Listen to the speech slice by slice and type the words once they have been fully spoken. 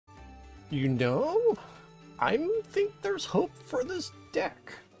You know, I think there's hope for this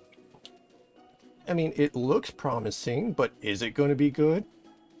deck. I mean, it looks promising, but is it going to be good?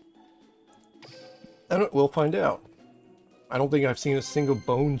 We'll find out. I don't think I've seen a single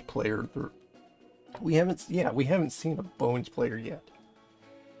Bonz player through. We haven't seen a Bonz player yet.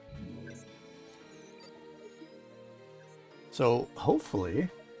 So, hopefully...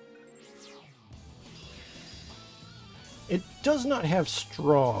 It does not have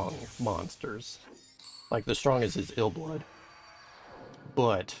strong monsters. Like, the strongest is Illblood.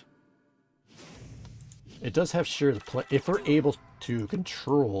 But... it does have shared play. If we're able to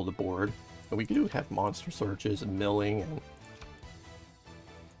control the board, and we do have monster searches and milling, and...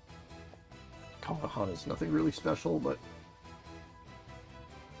 Kalahana is nothing really special, but...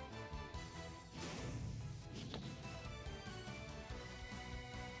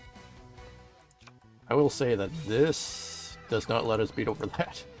 I will say that this does not let us beat over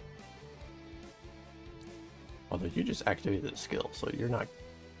that. Although you just activated the skill, so you're not...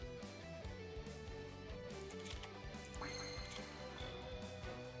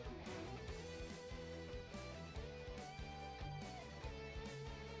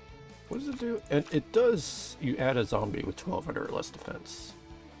 What does it do? And it does... You add a zombie with 1200 or less defense.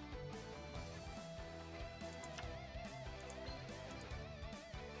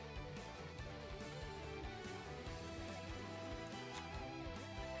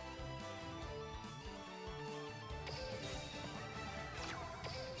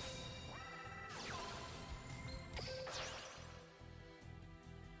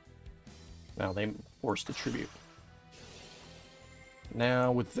 Now they forced the tribute.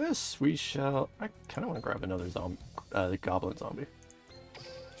 Now with this, we shall... I kind of want to grab another zombie, the goblin zombie.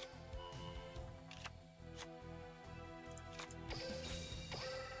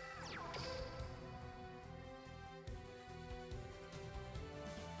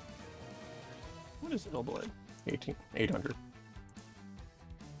 What is Illblood? 800.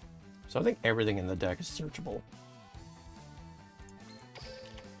 So I think everything in the deck is searchable.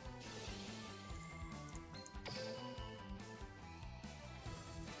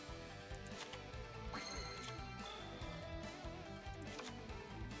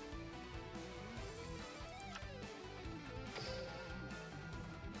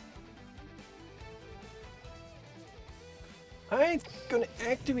 I'm gonna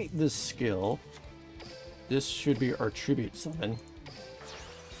activate this skill. This should be our tribute summon.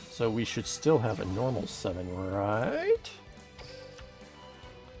 So we should still have a normal summon, right?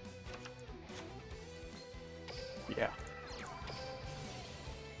 Yeah.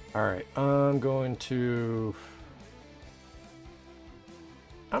 Alright, I'm gonna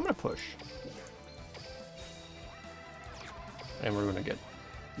push. And we're gonna get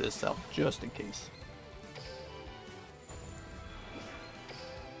this out just in case.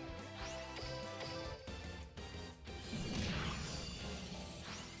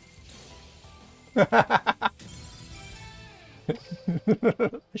 I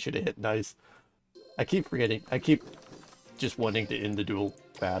should have hit nice. I keep forgetting. I keep just wanting to end the duel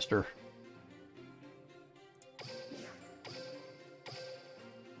faster.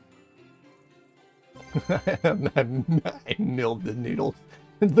 I milled the needle.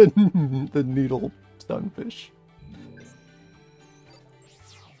 the needle sunfish.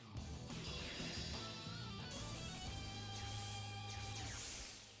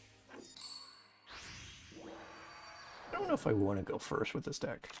 I don't know if I want to go first with this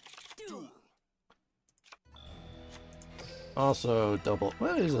deck. Also, double...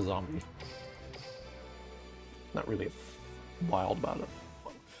 Well, it is a zombie. Not really wild about it.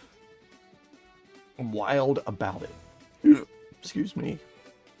 Wild about it. Excuse me.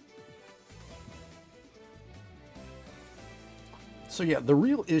 So yeah, the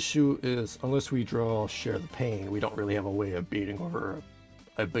real issue is, unless we draw Share the Pain, we don't really have a way of beating over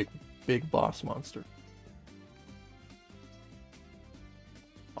a big boss monster.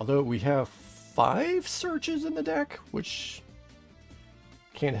 Although we have 5 searches in the deck, which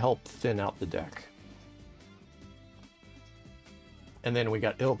can help thin out the deck. And then we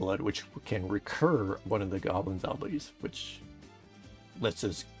got Illblood, which can recur one of the goblin zombies, which lets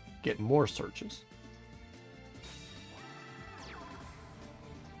us get more searches.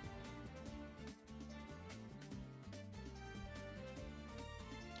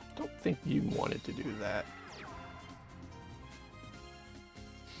 Don't think you wanted to do that.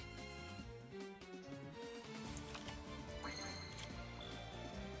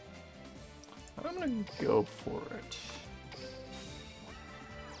 I'm gonna go for it.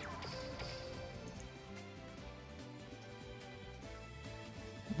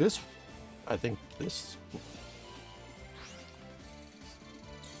 This, I think this...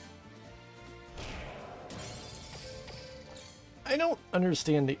 I don't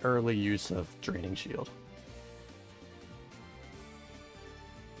understand the early use of Draining Shield.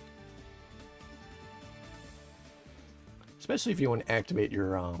 Especially if you want to activate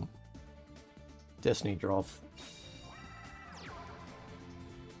your Destiny Draw.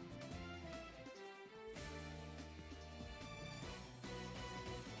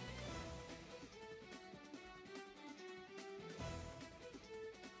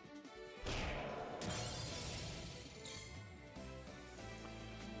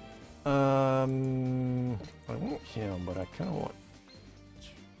 I want him, but I kind of want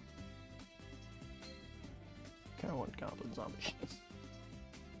Goblin Zombie.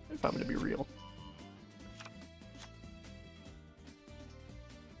 If I'm gonna be real.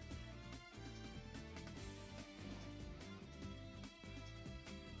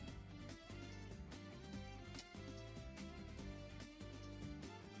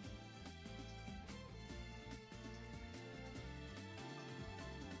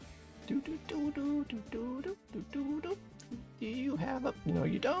 Do you have a... No,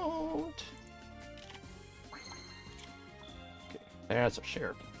 you don't. Okay, that's a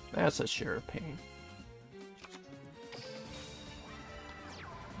share. That's a share of pain.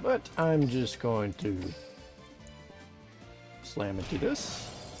 But I'm just going to slam into this,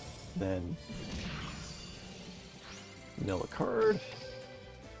 then mill a card.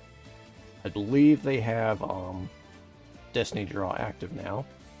 I believe they have Destiny Draw active now.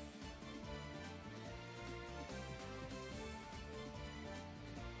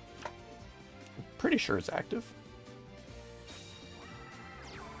 Pretty sure it's active.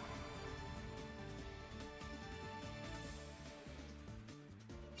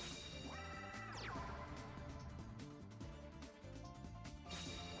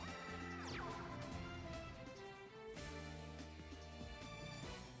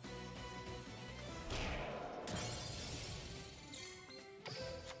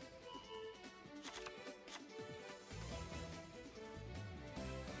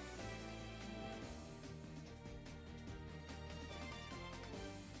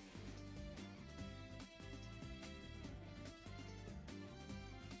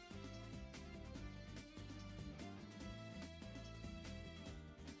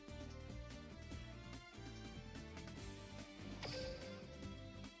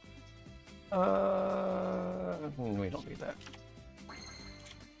 We don't need that.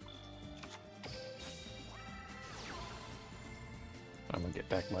 I'm gonna get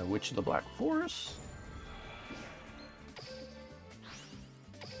back my Witch of the Black Forest.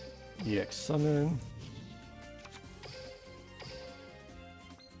 EX Summon.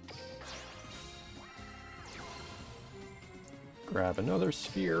 Grab another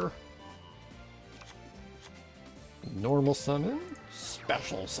sphere. Normal summon.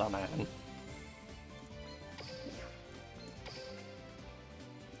 Special summon.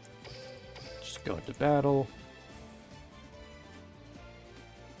 Just go into battle.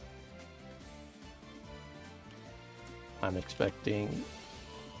 I'm expecting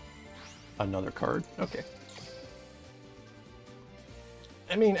another card. Okay.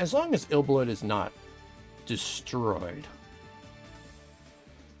 I mean, as long as Illblood is not destroyed.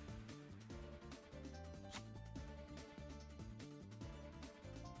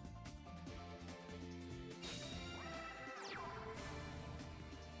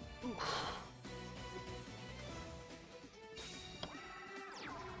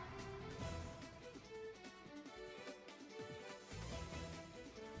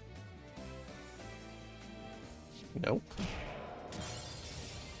 Nope.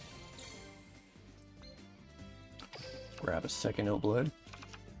 Grab a second Illblood.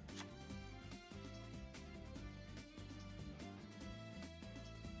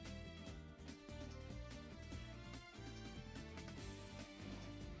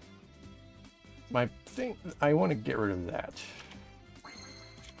 My thing, I want to get rid of that.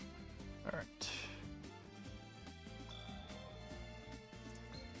 All right.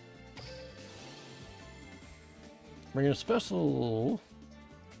 Bring in a special.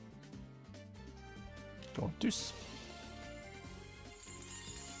 Don't do.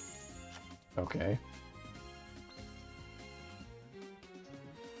 Okay.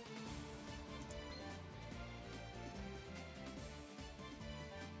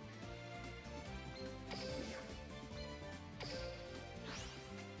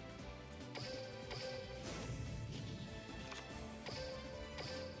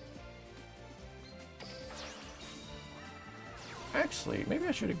 Actually, maybe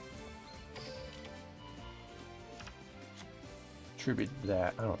I should have attributed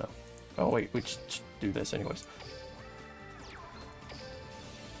that. I don't know. Oh wait, we should do this anyways.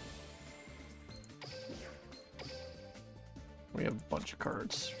 We have a bunch of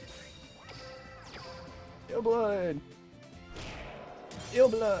cards. Ill blood! Ill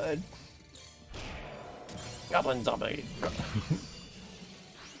blood! Goblin zombie!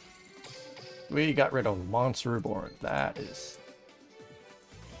 We got rid of Monster Reborn. That is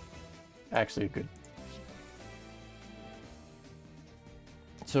actually good.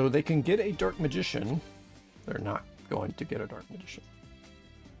 So they can get a Dark Magician. They're not going to get a Dark Magician.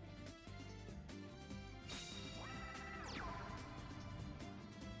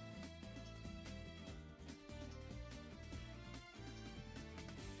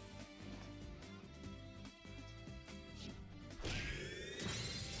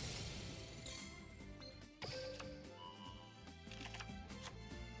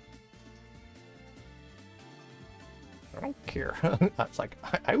 I don't care. It's like,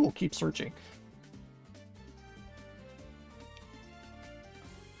 I will keep searching.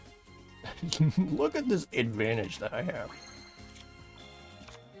 Look at this advantage that I have.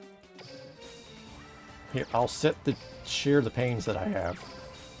 Here, I'll share the pains that I have.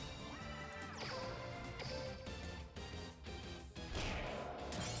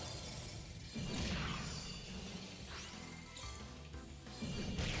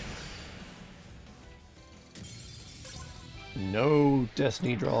 No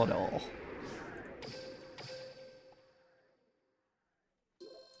destiny draw at all.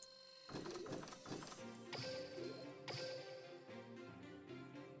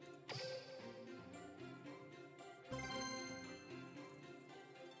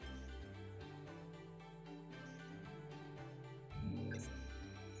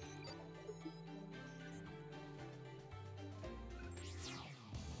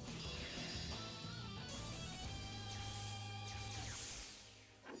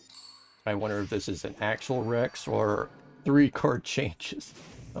 I wonder if this is an actual Rex or 3-card changes.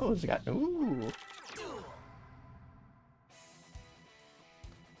 Oh, it's got... Ooh.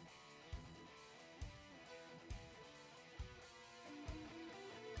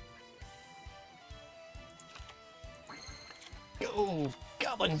 Go!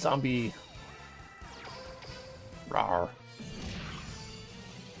 Goblin zombie! Rawr.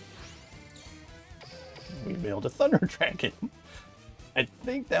 We milled a Thunder Dragon. I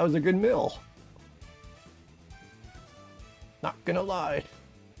think that was a good mill. Not gonna lie.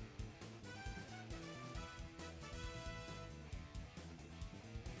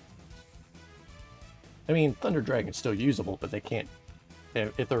 I mean, Thunder Dragon's still usable, but they can't...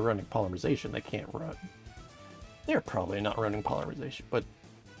 If they're running polymerization, they can't run. They're probably not running polymerization, but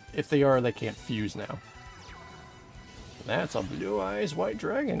if they are, they can't fuse now. That's a Blue Eyes White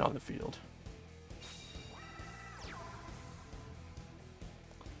Dragon on the field.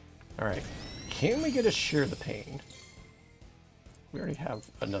 Alright, can we get a Share the Pain? We already have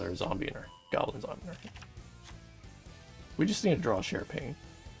another zombie in our goblin zombie in our hand. We just need to draw a Share Pain.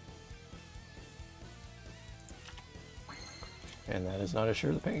 And that is not a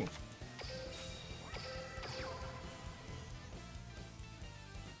Share the Pain.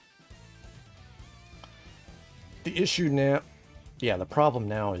 The issue now, yeah, the problem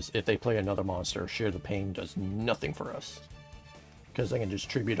now is if they play another monster, Share the Pain does nothing for us. Because they can just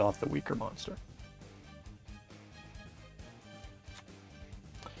tribute off the weaker monster.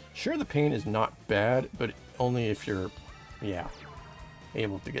 Share the Pain is not bad, but only if you're, yeah,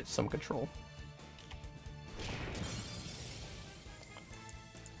 able to get some control.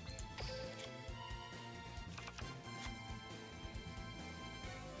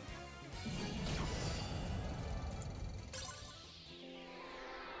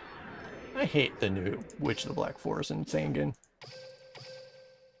 I hate the new Witch of the Black Forest in Sangan.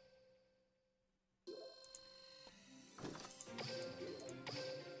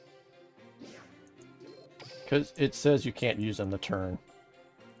 Because it says you can't use them the turn.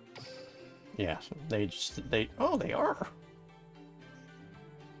 Yeah, oh, they are.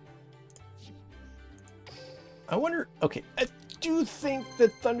 I wonder, okay, I do think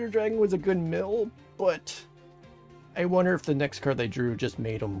that Thunder Dragon was a good mill, but I wonder if the next card they drew just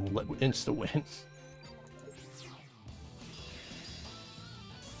made them insta-win.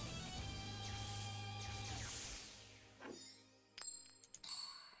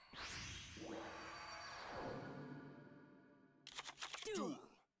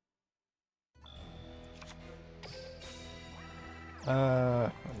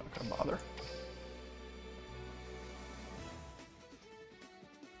 I'm not gonna bother.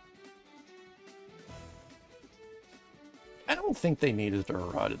 I don't think they needed to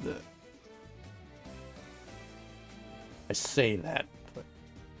rot it. I say that, but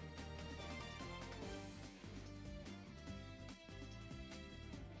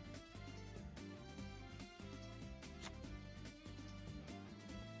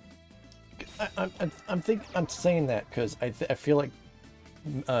I'm saying that because I feel like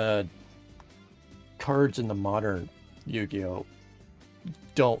cards in the modern Yu-Gi-Oh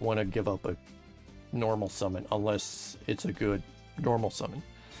don't want to give up a normal summon unless it's a good normal summon.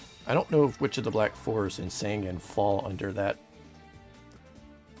 I don't know which of the Black Forest and Sangan fall under that.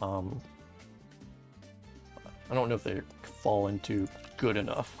 I don't know if they fall into good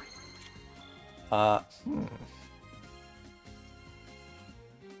enough.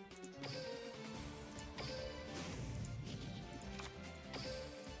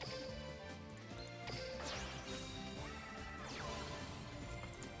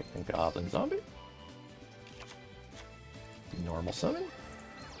 Goblin Zombie. Normal summon.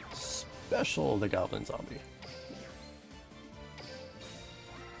 Special the Goblin Zombie.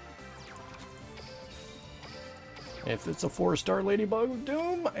 If it's a 4-star Ladybug of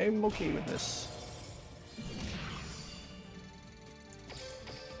Doom, I'm okay with this.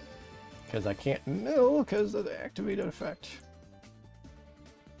 Because I can't mill because of the activated effect.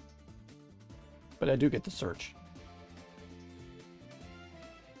 But I do get the search.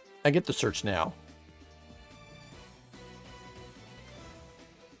 I get the search now.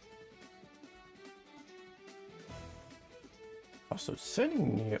 Also,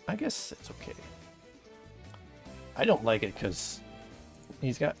 sending you, I guess it's okay. I don't like it because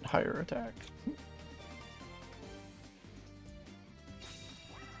he's got higher attack.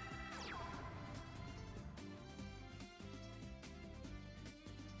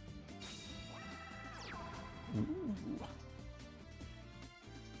 Ooh.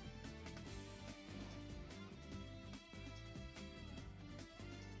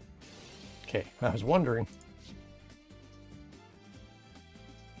 Okay, I was wondering.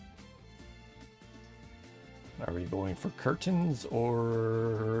 Are we going for curtains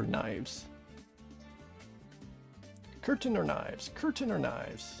or knives? Curtain or knives? Curtain or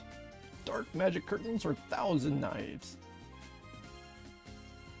knives? Dark magic curtains or 1,000 knives?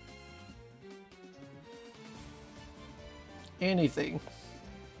 Anything.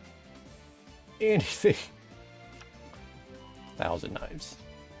 Anything. 1,000 knives.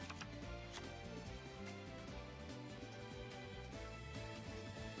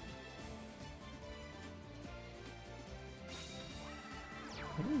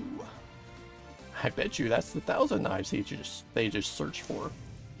 Ooh. I bet you that's the 1,000 knives they just search for.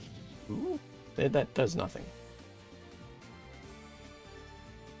 Ooh, that does nothing.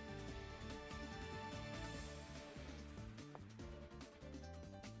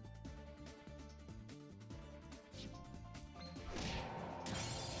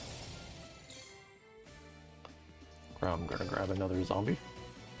 I'm gonna grab another zombie.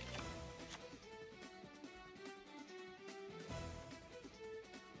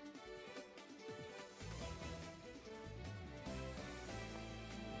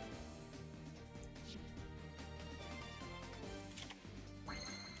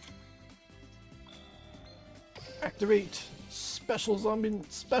 Activate special zombie,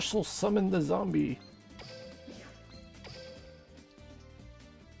 special summon the zombie.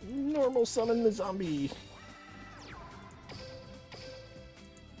 Normal summon the zombie.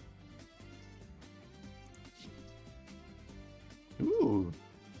 Ooh,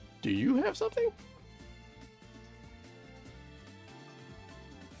 do you have something?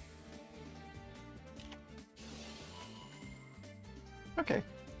 Okay.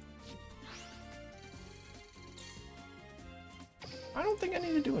 I don't think I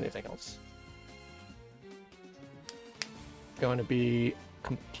need to do anything else. Going to be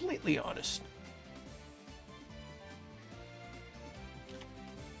completely honest.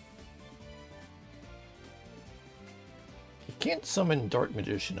 He can't summon Dark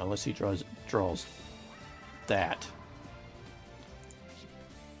Magician unless he draws that.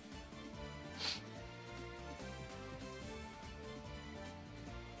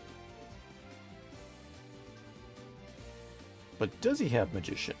 But does he have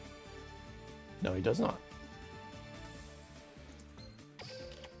Magician? No, he does not.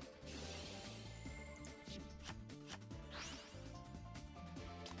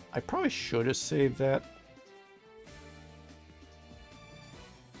 I probably should have saved that.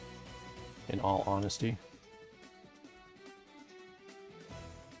 In all honesty.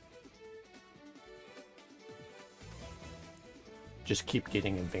 Just keep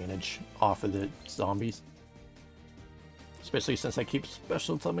getting advantage off of the zombies. Especially since I keep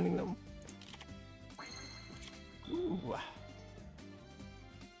special summoning them. Ooh.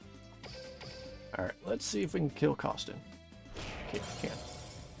 Alright, let's see if we can kill Costin. Okay, we can.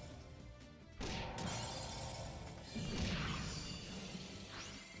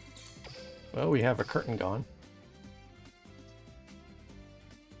 Well, we have a curtain gone.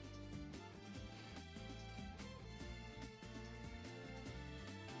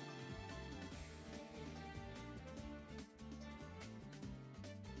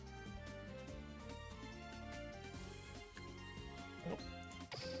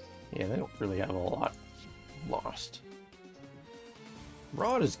 Yeah, they don't really have a lot lost.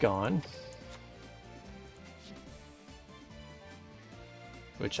 Rod is gone.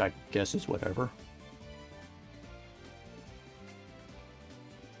 Which I guess is whatever.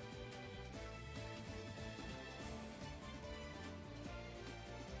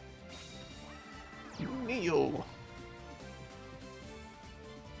 Neo.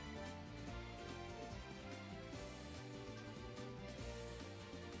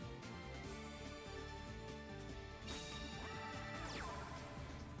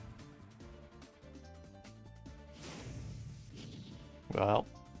 Well,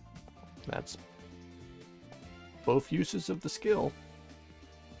 that's both uses of the skill.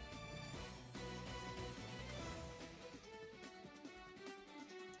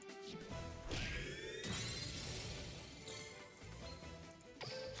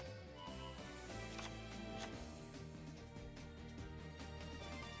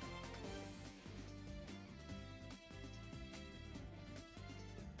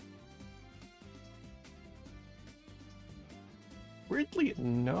 Weirdly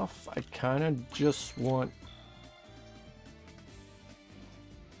enough, I kind of just want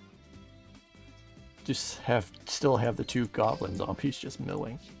still have the two goblins up. He's just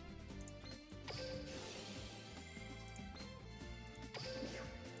milling.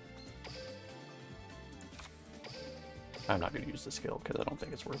 I'm not going to use the skill because I don't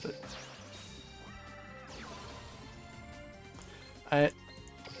think it's worth it.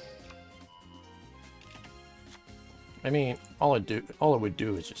 I mean, all it would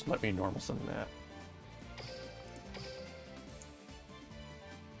do is just let me normal summon that.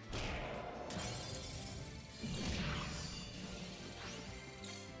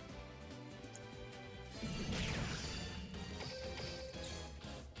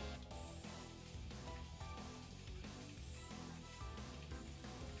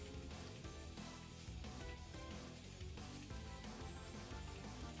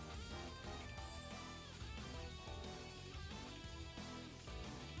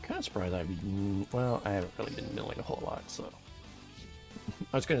 I'm surprised well, I haven't really been milling a whole lot, so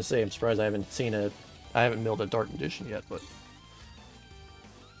I was gonna say I'm surprised I haven't milled a Dark Edition yet, but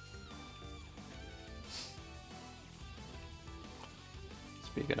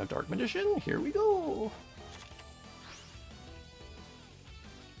speaking of Dark Magician, here we go.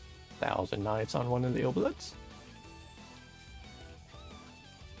 1,000 Knights on one of the obelisks.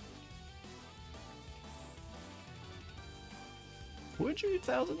 Would you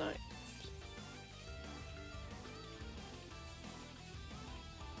 1,000 Knights?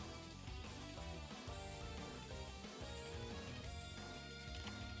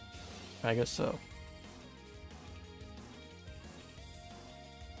 I guess so.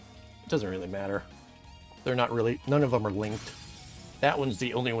 It doesn't really matter. They're not really, none of them are linked. That one's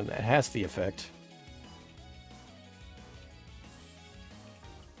the only one that has the effect.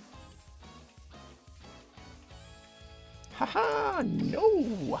 Haha,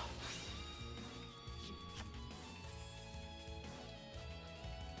 no!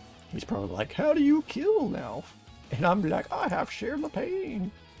 He's probably like, how do you kill now? And I'm like, I have shared the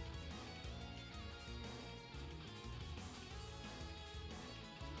pain.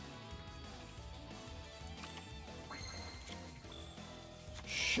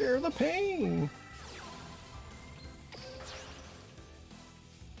 Share the pain.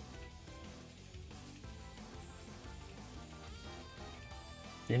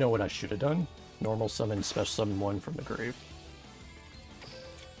 You know what I should have done? Normal summon, special summon one from the grave.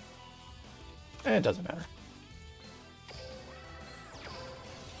 It doesn't matter.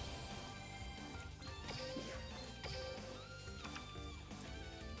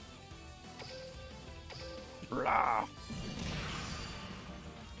 Blah.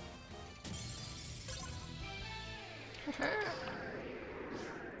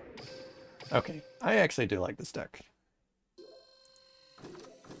 Okay, I actually do like this deck.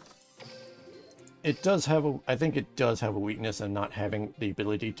 It does have a, I think it does have a weakness in not having the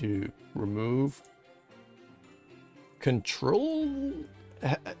ability to remove control.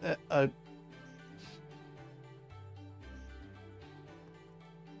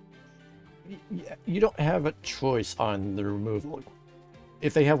 You don't have a choice on the removal.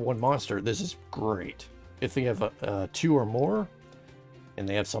 If they have one monster, this is great. If they have two or more, and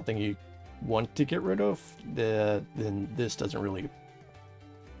they have something you want to get rid of, then this doesn't really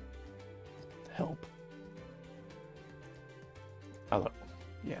help.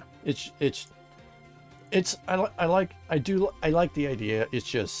 Yeah, I like the idea. It's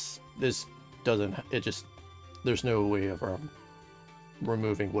just this doesn't. There's no way of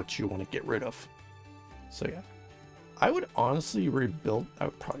removing what you want to get rid of. So yeah, I would honestly rebuild. I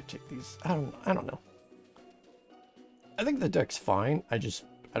would probably take these. I don't know. I think the deck's fine. I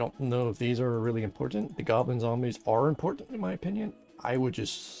don't know if these are really important. The goblin zombies are important in my opinion. I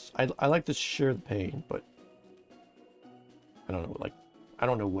like to share the pain, but I don't know, like, I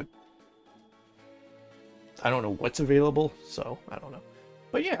don't know what's available, so I don't know.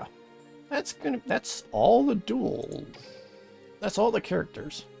 But yeah, that's all the duel. That's all the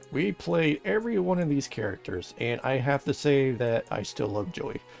characters. We played every one of these characters, and I have to say that I still love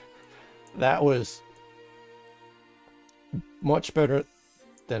Joey. That was much better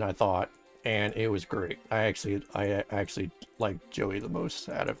than I thought, and it was great. I actually liked Joey the most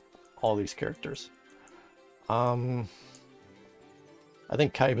out of all these characters. I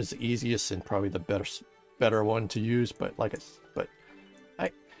think Kaiba's the easiest and probably the better one to use, but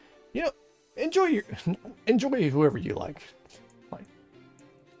you know, enjoy whoever you like. Like,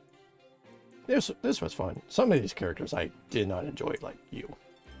 this was fun. Some of these characters I did not enjoy, like you,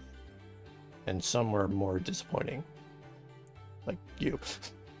 and some were more disappointing, like you.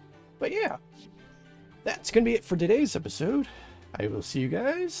 But yeah, that's gonna be it for today's episode. I will see you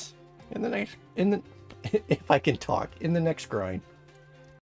guys in the next, if I can talk, in the next grind.